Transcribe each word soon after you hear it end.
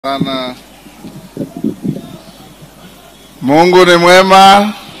Sana. Mungu ni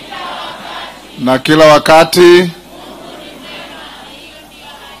mwema na kila wakati.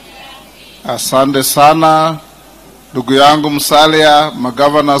 Asante sana ndugu yangu Msalia,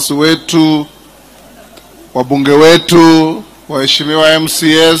 magavanas wetu, wabunge wetu, waheshimiwa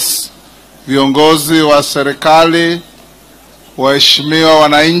MCS, viongozi wa serikali, waheshimiwa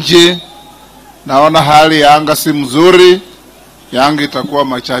wananchi. Naona hali ya anga si mzuri, yangu itakuwa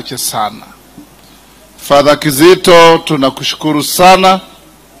machache sana. Father Kizito, tunakushukuru sana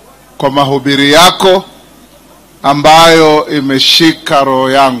kwa mahubiri yako ambayo imeshika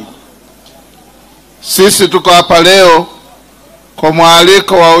roho yangu. Sisi tuko hapa leo kwa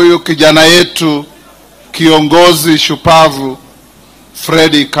mwaliko wa huyu kijana yetu, kiongozi shupavu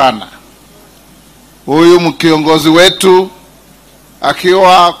Fred Kana. Huyu kiongozi wetu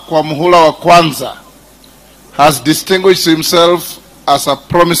akiwa kwa muhula wa kwanza has distinguished himself as a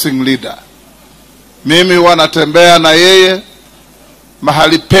promising leader. Mimi wanatembea na yeye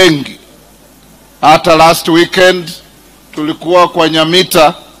mahali pengi. Hata last weekend tulikuwa kwa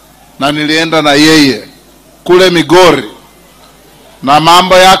Nyamita na nilienda na yeye kule Migori, na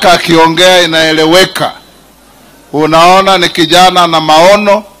mambo yake akiongea inaeleweka. Unaona ni kijana na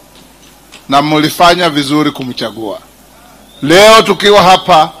maono, na mlifanya vizuri kumchagua. Leo tukiwa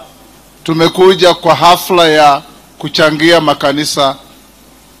hapa tumekuja kwa hafla ya kuchangia makanisa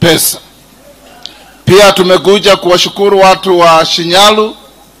pesa. Pia tumekuja kuwashukuru watu wa Shinyalu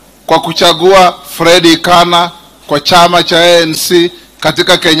kwa kuchagua Fred Kana kwa chama cha ANC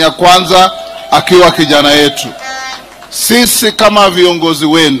katika Kenya Kwanza akiwa kijana yetu. Sisi kama viongozi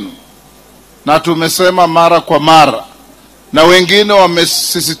wenu, na tumesema mara kwa mara, na wengine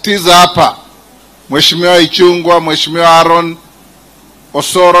wamesisitiza hapa, Mheshimiwa Ichungwa, Mheshimiwa Aaron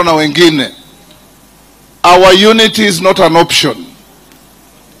Osoro na wengine, our unity is not an option.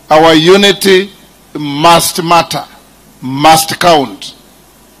 Our unity must matter, must count.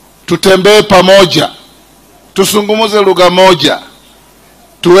 Tutembee pamoja, tusungumuze lugha moja,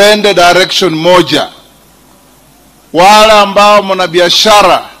 tuende direction moja. Wale ambao mna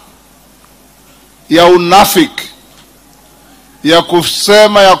biashara ya unafiki ya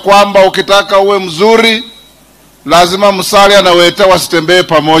kusema ya kwamba ukitaka uwe mzuri lazima Msalia na Weta wasitembee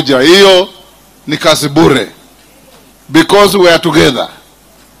pamoja, hiyo ni kazi bure. Because we are together.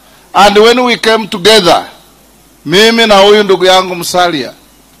 And when we came together, mimi na huyu ndugu yangu Msalia,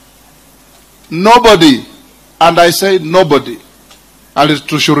 nobody, and I say nobody,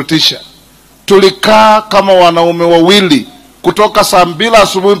 alitushurutisha. Tulikaa kama wanaume wawili kutoka saa 2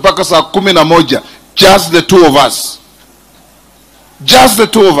 asubuhi mpaka saa 11, just the two of us. Just the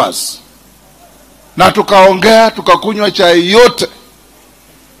two of us. Na tukaongea, tukakunywa chai yote.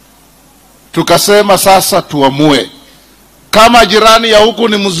 Tukasema sasa tuamue. Kama jirani ya huku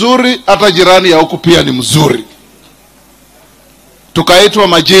ni mzuri, hata jirani ya huku pia ni mzuri. Tukaitwa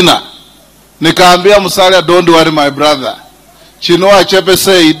majina. Nikaambia Msalia, don't worry my brother. Chinua Achebe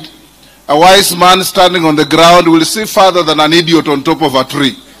said, a wise man standing on the ground will see farther than an idiot on top of a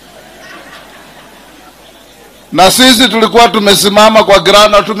tree. Na sisi tulikuwa tumesimama kwa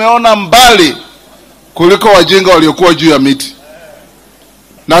ground na tumeona mbali kuliko wajinga waliokuwa juu ya miti.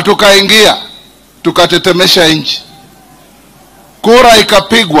 Na tukaingia, tukatetemesha nchi. Kura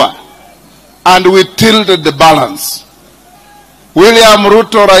ikapigwa, and we tilted the balance. William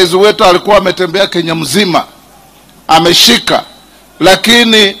Ruto, rais wetu, alikuwa ametembea Kenya mzima, ameshika,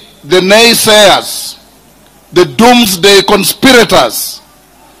 lakini the naysayers, the doomsday conspirators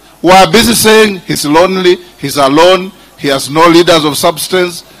were busy saying he's lonely, he's alone, he has no leaders of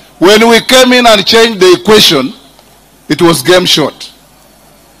substance. When we came in and changed the equation, it was game shot.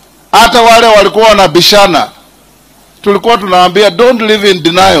 Hata wale walikuwa wanabishana, tulikuwa tunawaambia, don't live in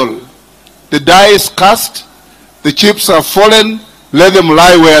denial. The die is cast, the chips are fallen, let them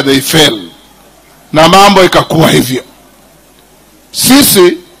lie where they fell. Na mambo ikakuwa hivyo.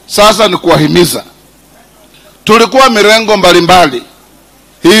 Sisi sasa ni kuwahimiza. Tulikuwa mirengo mbalimbali.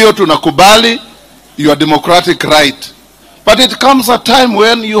 Hiyo tunakubali, your democratic right. But it comes a time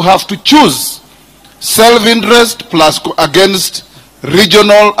when you have to choose self-interest plus against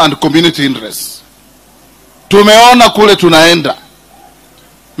regional and community interests. Tumeona kule tunaenda.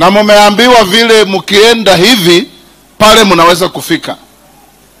 Na mumeambiwa vile mkienda hivi, pale mnaweza kufika.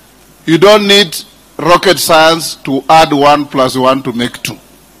 You don't need rocket science to add 1 + 1 to make 2.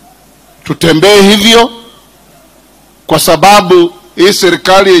 Tutembee hivyo kwa sababu hii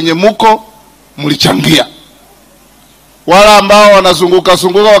serikali yenye muko mlichangia. Wala ambao wanazunguka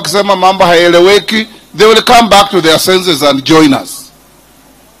wakisema mambo haeleweki, they will come back to their senses and join us.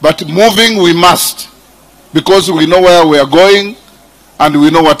 But moving we must, because we know where we are going and we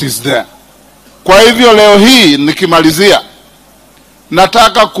know what is there. Kwa hivyo leo hii nikimalizia,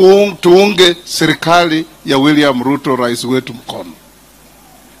 nataka tuunge serikali ya William Ruto, rais wetu, mkono.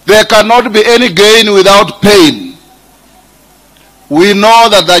 There cannot be any gain without pain. We know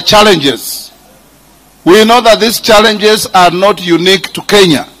that the challenges, we know that these challenges are not unique to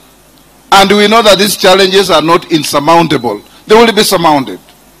Kenya. And we know that these challenges are not insurmountable. They will be surmounted.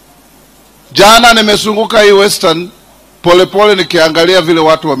 Jana nimesunguka hii Western, polepole nikiangalia vile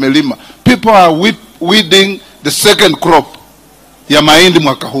watu wamelima. People are weeding the second crop ya mahindi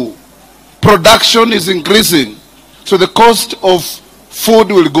mwaka huu. Production is increasing. So the cost of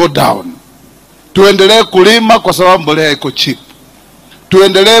food will go down. Tuendelee kulima kwa sababu mbolea iko cheap.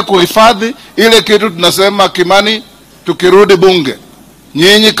 Tuendelee kuhifadhi ile kitu tunasema Kimani, tukirudi bunge.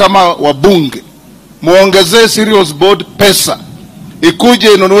 Nyinyi kama wabunge, muongezee cereals board pesa.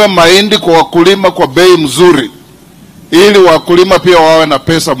 Ikuje inunue mahindi kwa wakulima kwa bei mzuri. Ili wakulima pia wawe na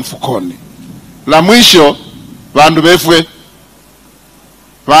pesa mfukoni. La mwisho, vandu befwe,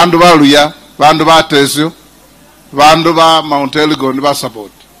 vandu baluya, vandu batesyo, vandu ba Mount Elgon ba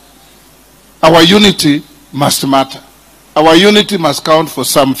support. Our unity must matter. Our unity must count for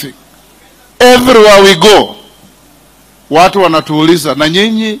something. Everywhere we go, watu wanatuuliza, na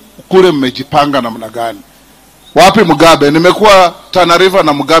nyinyi kule mmejipanga namna gani? Wapi Mugabe? Nimekuwa Tana River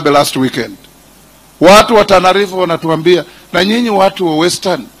na Mugabe last weekend. Watu wa Tana River wanatuambia, na nyinyi watu wa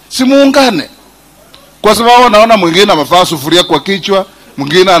Western, si muungane. Kwa sababu wanaona mwingine amevaa sufuria kwa kichwa,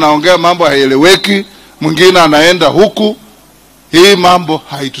 mwingine anaongea mambo haeleweki, mwingine anaenda huku. Hii mambo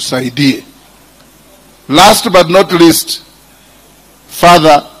haitusaidie. Last but not least,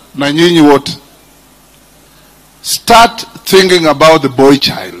 Father, na nyinyi wote, start thinking about the boy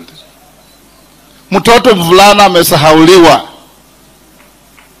child. Mtoto mvulana amesahauliwa.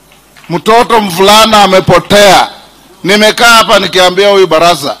 Mtoto mvulana amepotea. Nimekaa hapa nikiambia huyu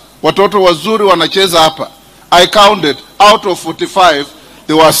baraza, watoto wazuri wanacheza hapa. I counted, out of 45,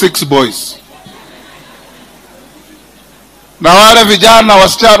 there were 6 boys. Na wale vijana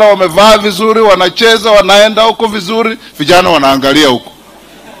wasichana wamevaa vizuri, wanacheza, wanaenda huko vizuri, vijana wanaangalia huko.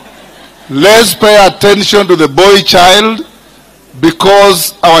 Let's pay attention to the boy child,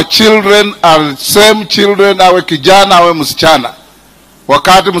 because our children are same children, awe kijana awe msichana.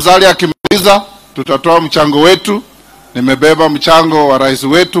 Wakati mzali akimaliza, tutatoa mchango wetu. Nimebeba mchango wa rais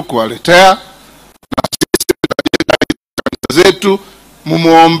wetu kuwaletea. Na sisi zetu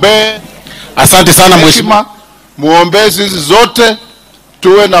mumuombe. Asante sana mheshimiwa. Muombe sisi zote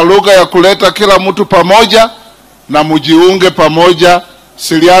tuwe na lugha ya kuleta kila mtu pamoja, na mujiunge pamoja.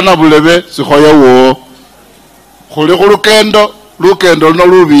 Siliana bulebe sikhoya uo. Khuli khulukendo, lukendo luno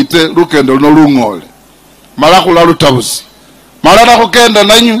lubite, lukendo luno lungole. Mala khula lutabusi. Mala na khukenda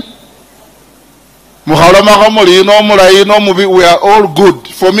nanyu. Mukhaloma khamuli ino mulayi ino mubi, we are all good.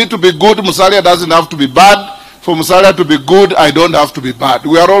 For me to be good, Musalia doesn't have to be bad. For Musalia to be good, I don't have to be bad.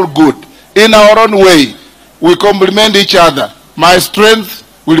 We are all good. In our own way, we complement each other. My strength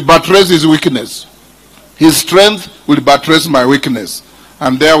will buttress his weakness. His strength will buttress my weakness.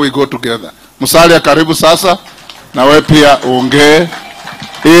 And there we go together. Musalia, karibu sasa, na wewe pia uongee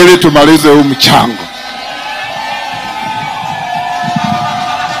ili tumalize huu mchango.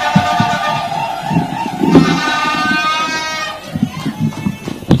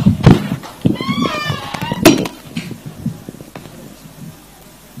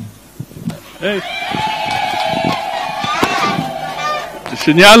 Hey.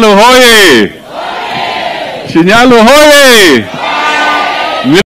 Shinyalo hoye! Shinyalo hoye!